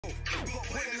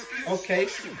Okay.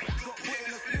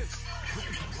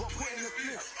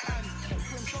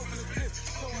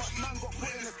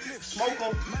 Smoke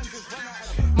 'em.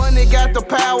 Money got the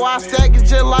power, I stack it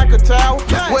just like a tower.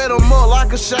 Wet them up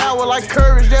like a shower, like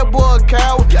courage, that boy a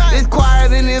coward. It's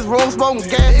quiet in this room, smoking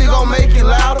gas, it gon' make it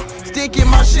louder. Sticking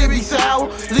my shit be sour,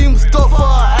 leave him stuck for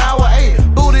an hour. Ayy,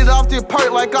 booted off this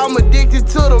perk like I'm addicted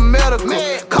to the medical.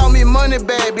 Call me money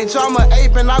bag, bitch, I'm an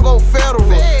ape and I go federal.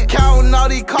 Counting all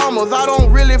these commas, I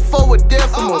don't really fuck with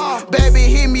decimals. Baby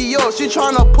hit me up, she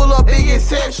tryna pull up big and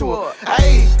sexual.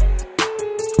 Ayy,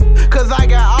 cause I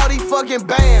got all these fucking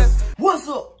bands. What's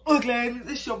up, ugly ladies?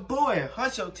 It's your boy,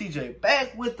 Huncho TJ,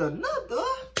 back with another.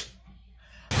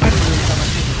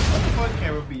 Motherfucking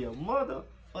camera be a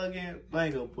motherfucking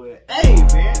banger, but hey,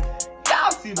 man,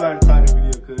 y'all see about the title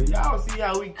video, cause y'all see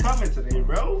how we coming today,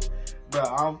 bro. Bro,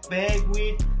 I'm back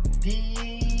with the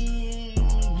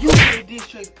UK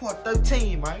District Part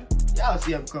 13, man. Y'all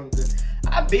see how I'm coming to.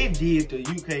 I been did the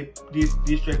UK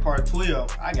District Part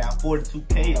 12. I got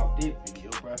 42K off this video,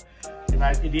 bro. And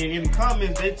then in the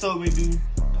comments, they told me to do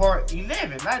part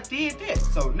 11. I did that.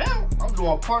 So now, I'm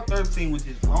doing part 13, which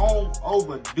is long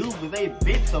overdue, but they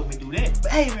been told me to do that.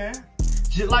 But hey, man,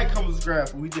 just like, comment,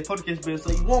 subscribe. We did podcast better, so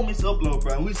you won't miss upload,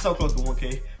 bro. We so close to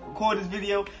 1K. Record this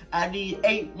video. I need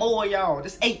 8 more, y'all.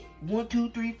 That's 8. 1, 2,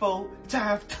 3, 4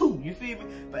 times 2. You feel me?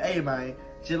 But hey, man,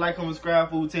 just like, comment, subscribe.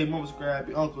 Fool, tell your mama subscribe.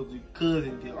 Your uncles, your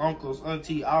cousins, your uncles,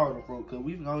 auntie, all of them, bro. Cause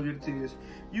we gonna get into this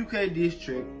UK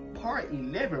District Part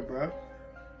 11, bro.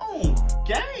 On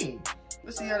game.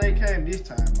 Let's see how they came this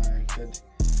time, man. Cause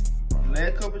the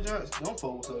last couple jumps, don't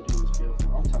folks so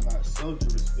disrespectful. I'm talking about so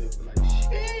disrespectful. Like,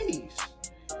 sheesh.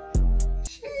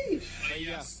 Sheesh. Hey,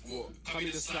 yes, what? Come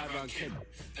in the slide round, Ken.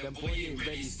 Them boy ain't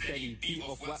ready, steady. Beat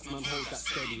off wax, man, hold that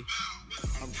steady.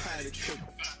 I'm tired of trick.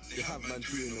 You have man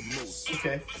doing the most.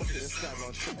 Okay. Come in the slide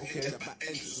round, trick. Okay. That back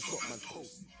end is got man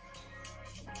coast.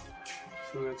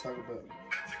 So we're gonna talk about.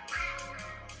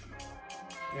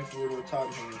 If we were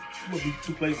talking, it's gonna be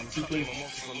two places. Okay.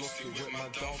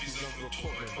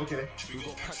 We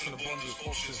got packs on the bundles,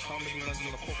 options. How many man's in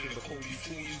the coffin? The whole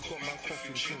before you got man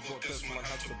coffin. Shit, got this man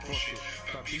had to brush it.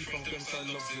 That beef from them side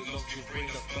loves your brain,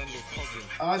 that's bundle cousin.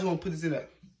 I just want to put this in there.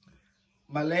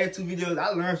 My last 2 videos,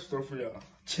 I learned stuff from y'all.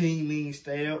 Chain, lean,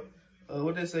 stab.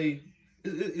 What they say?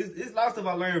 It's a lot of stuff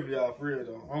I learned from y'all, for real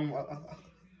though.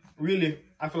 Really,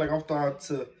 I feel like I'm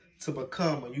starting to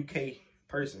become a UK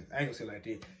person. I ain't gonna say it like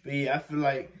that. But yeah, I feel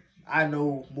like I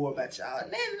know more about y'all now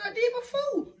than I did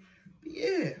before. But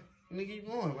yeah, let me keep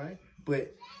going, man.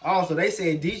 But also, they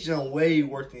said this jump way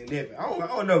worse than 11. I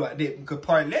don't know about that because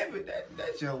part 11,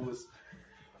 that jump was,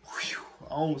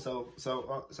 whew, so I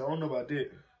don't know about that.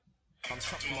 I'm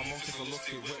trapped with my monkeys, I lost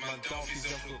it, wet man down, he's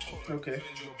down for the top. Okay.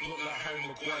 Look like Harry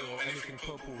Maguire, or anything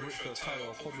purple, rip for a tire,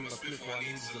 probably my flip, what I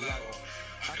need is the lighter.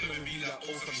 I can never be like,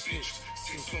 oh, some snitch,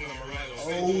 sing song like Mariah.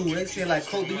 Oh, they said like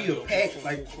Coke to be a pack,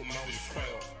 like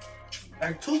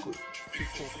Tuka. Big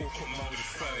 4-4 cut man with a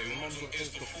fryer. Your mum's got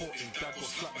ends for 14, dad got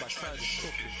slapped by trying to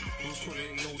shop it. Those two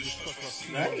ain't no distrust, I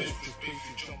see my this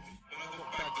crazy jump.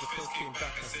 Back, the first came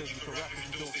back and said you can rap if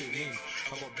you don't say names.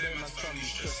 I got bare man's family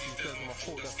stress, these guys, my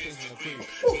fault that stays in the grave.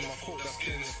 It's my fault that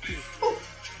stays in the spirit.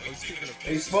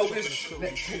 They smoke this,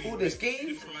 who the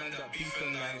schemes?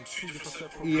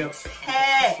 Yeah.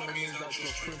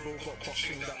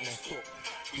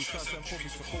 We tried to send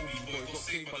puppies for Kobe, boy, got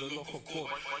saved by the love of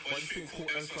God. Why do you think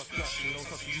caught ends for flash? You know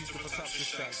how to use different types of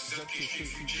stacks. ZK,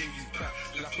 KC, JV, back.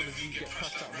 Lap on the V, get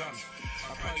crashed at Rams.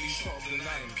 Apparently shot of the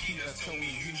 9, Peter, tell me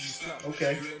who you slap.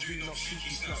 Okay. You ain't doing up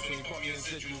cheeky snaps. When you got me and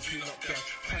Z, you was doing up gas.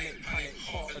 Panic,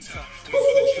 heart attack.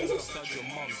 Things outside your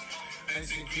mum.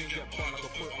 Anything green get bun, I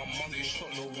can put it on Monday, shot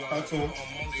no one. I put it on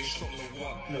Monday, shot no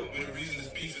one. No. Where the reason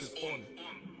this beef is on,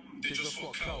 they just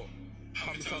got clout.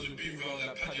 How many times we been round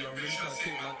that paddy? I'm really trying to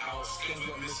take man out. Skins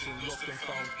got missing, lost and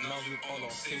found. Now with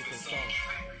honor, safe and sound.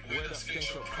 Where that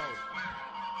skins got proud.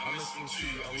 I'm listening to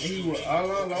you. I was he was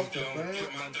all lost and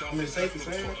found. I mean, safe and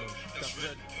sound. That's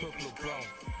red, purple, or brown.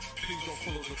 Please don't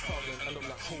follow the crowd and end up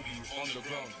like Kobe on the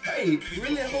ground. Hey,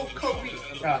 really hope Kobe.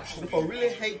 If I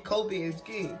really hate Kobe and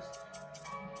skins.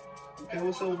 Okay,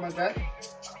 what's up with my guy?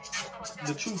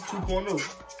 The Truth 2.0.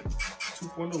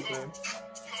 2.0, man.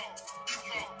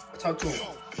 Talk to him.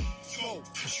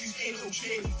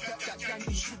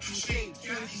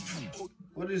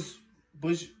 What is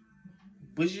Bush?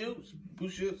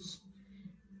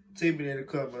 Tell me that it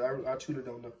come, but I truly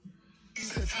don't know.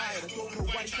 Tired, I don't know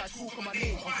why they try to talk on my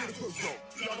name. I'm gonna put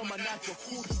blood on my knife, of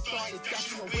course he started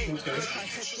dashing away. My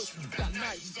head was that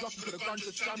night, he's lucky for the guns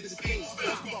that stranded his face.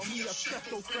 Talk about me, I've stressed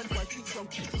no friends, but I think some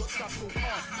kids got strapped so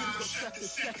hard. Really got stressed the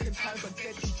second time, but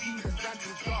dead GGs and ran to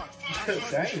his guard.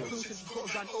 Damn.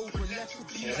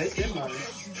 Yeah, they did money.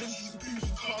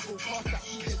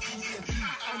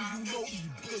 And you know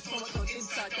there's so much on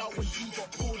inside out when he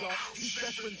got colder. His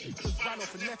best friend just ran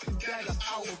off and left him there, that's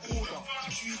out of order.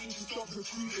 You need to stop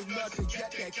recruiting nerds and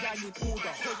get their gang in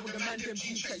order. Cause when the man them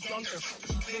beats like younger,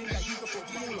 he claimed that he's a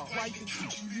footballer. Why did you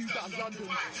lose out of London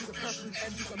to the person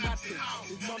ended a mad thing?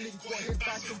 His mum niggas got hit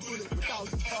by some bullets without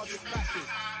his target practice.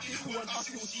 People and us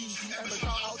little teams, you ever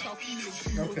shout out our feelings.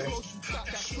 Okay.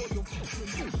 That shot your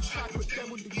fucking try to put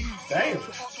them on the news. Damn.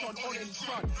 The upfront on any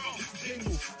front. It's game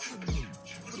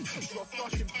you're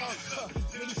fucking punk,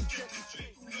 let me check this.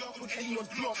 When anyone's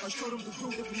block, I show them the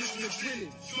real definition of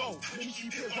drilling. So, let me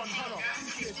keep it 100.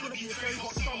 It's gonna be a very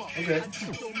hot summer. Okay.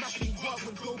 And don't match me work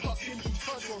when Glow Cup him, he's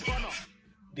first for a runner.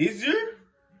 This year,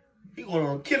 he going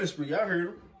on a killing spree. Y'all heard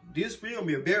him. This spree gonna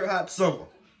be a very hot summer.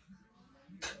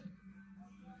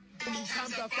 Many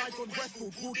times I've died on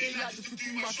Westwood, broad daylight just to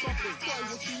do my shopping. I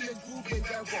was feeling good, they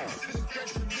were feeling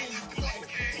fresh and really quiet.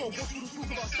 So what's all the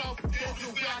talk about South? There's no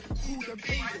way I can cool them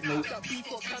pages. That beef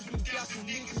got cancelled gas and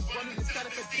niggas running the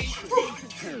sanitation.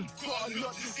 Got a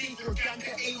lot to say for a gang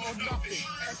that ain't on nothing.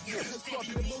 Export has got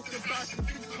the most embarrassing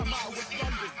things come out of West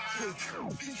London.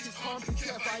 Since it's calm to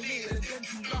get violated and then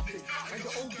do nothing. And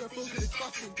the older flows are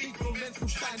disgusting. Big grown men from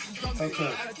stands and young. And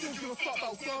I don't give a fuck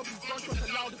about Furbies. Gunshots are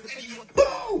louder than anyone.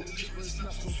 Boom!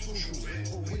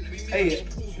 Hey,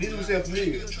 these was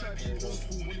familiar.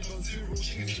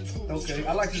 Okay,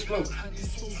 I like this flow.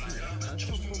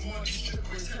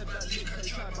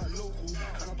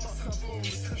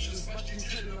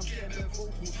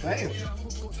 Damn.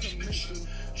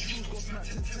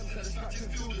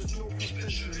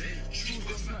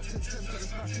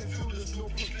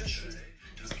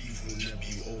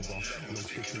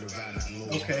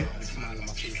 Okay.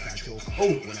 Oh.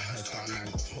 When I heard that man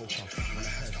got poker, when I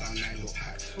heard that man got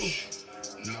packed.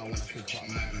 Now when I think about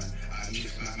my man, I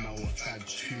miss my man was fad.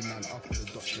 2 man up at the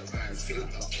doctor van, get up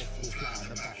like off full fly at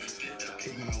the back.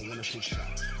 Big man wanna push chat.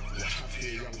 What happened to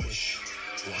your young boy?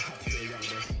 What happened to your young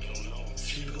boy?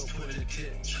 She got put in the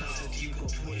tip, chance that you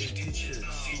got put in kitchen.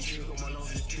 CJ got my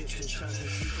love in the kitchen, chance that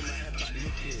you got my head back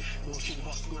lifted. Don't talk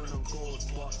about scoring on goals,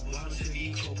 but what happened to the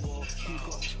eco ball? He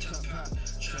got tap hat,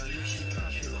 try to lift you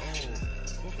back in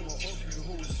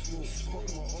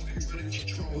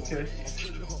Okay.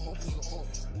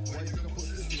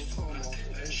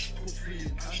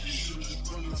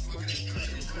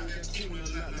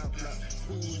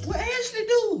 What Ashley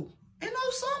do? Ain't no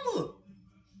summer.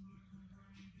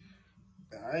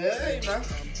 Hey, man.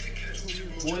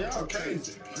 Boy, y'all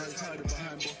crazy.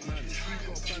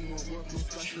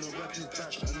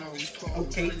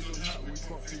 Okay.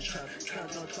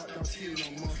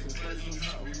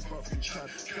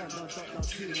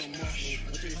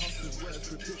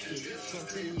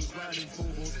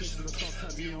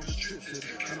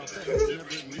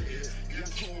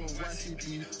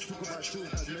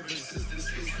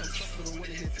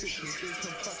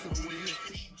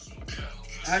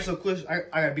 I ask a question. I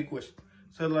got a big question.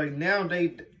 So like now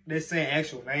they're saying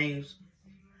actual names.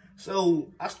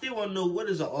 So I still want to know what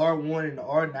is the R1 and the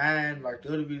R9, like the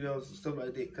other videos and stuff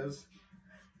like that. Cause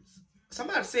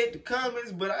somebody said in the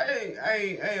comments, but I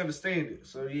ain't understand it.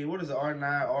 So yeah, what is the R9,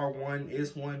 R1,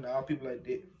 S1, all people like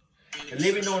that? And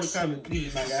let me know in the comments,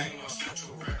 please, my guy.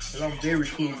 Cause I'm very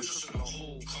clueless.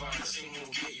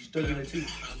 Stuck in the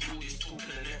teeth.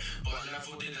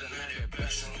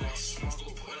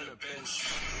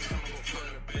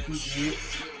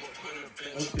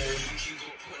 Okay.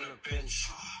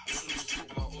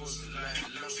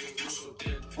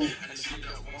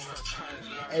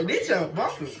 Hey, this a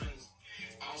bumper.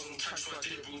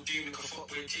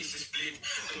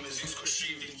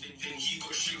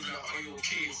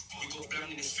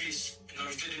 Now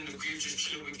he's dead in the grave, just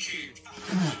chilling with kid.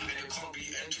 And it can't be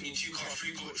Anthony, you can't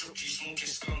free, got dropped, you smoking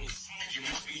scummy. You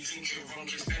must be drinking wrong,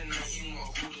 it's been 19,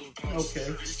 what hold those bumps.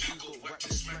 Okay. Risky got whacked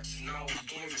and smacked, now he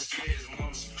don't even scare his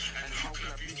mums. And how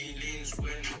can I be in lanes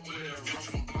when all of them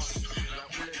rough and bust? Like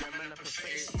all of them men are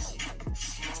pathetic.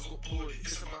 Smiles got bored,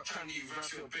 it's about candy, right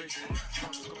for your bedroom.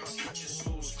 Smiles got about snatching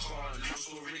souls, car,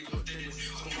 love's already got dead.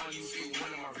 Come on, you feel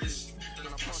one on my wrist. Then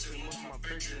I pass it off my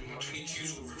bedroom. My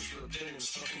 22s will roof your denim,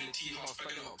 stuck in the tea house,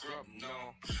 bagging up grub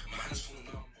now. My hands full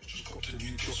now. Just got to the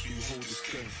new drop, you hold this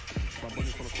thing. My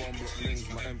money from the farm block lanes,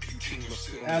 my MP things are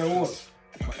sitting. Out of order.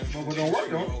 My But don't work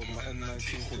though. My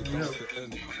N19 called the down to the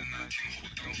end.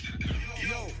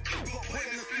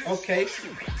 Okay.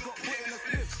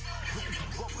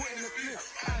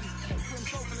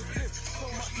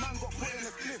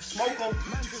 Smoke them.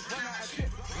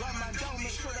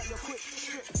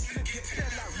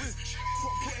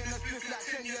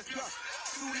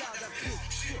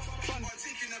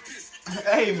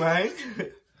 Hey, man.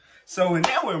 So in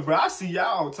that one, bro, I see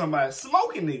y'all talking about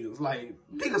smoking niggas. Like,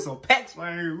 niggas some packs,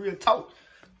 man, real talk.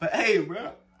 But hey,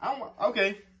 bro,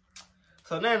 okay.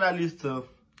 So now that leads to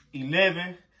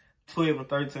 11, 12, and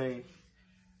 13.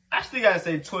 I still gotta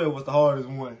say 12 was the hardest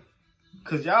one.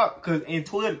 Cause in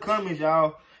 12 comments,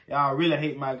 y'all really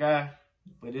hate my guy.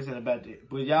 But this ain't about that.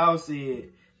 But y'all said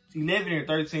 11 and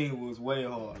 13 was way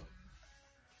hard.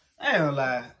 I ain't gonna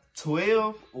lie.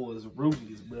 12 was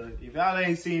Rudest, bro. If y'all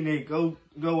ain't seen that, go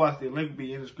watch that. Link will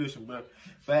be in the description, bro.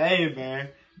 But hey, man,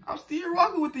 I'm still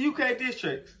rocking with the UK diss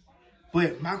tracks.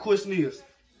 But my question is,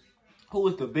 who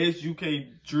is the best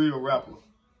UK drill rapper?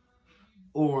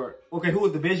 Or okay, who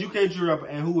is the best UK drill rapper,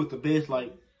 and who is the best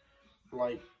like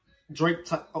Drake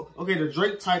type? Oh, okay, the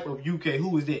Drake type of UK.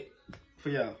 Who is that for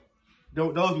y'all?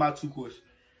 Those are my two questions.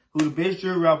 Who the best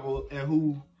drill rapper and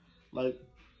who like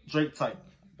Drake type?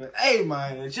 But hey,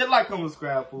 man, just like, comment,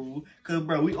 subscribe, fool. Cause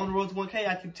bro, we on the road to 1K.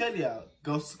 I keep telling y'all,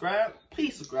 go subscribe.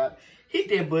 Please subscribe. Hit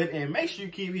that button and make sure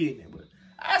you keep hitting that button.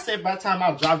 I said by the time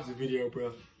I drop this video,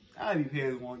 bro, I'll be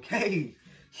paying 1K.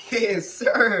 Yes,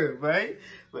 sir, right?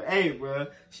 But hey, bro,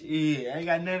 shit, I ain't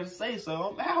got nothing to say,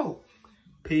 so I'm out.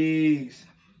 Peace.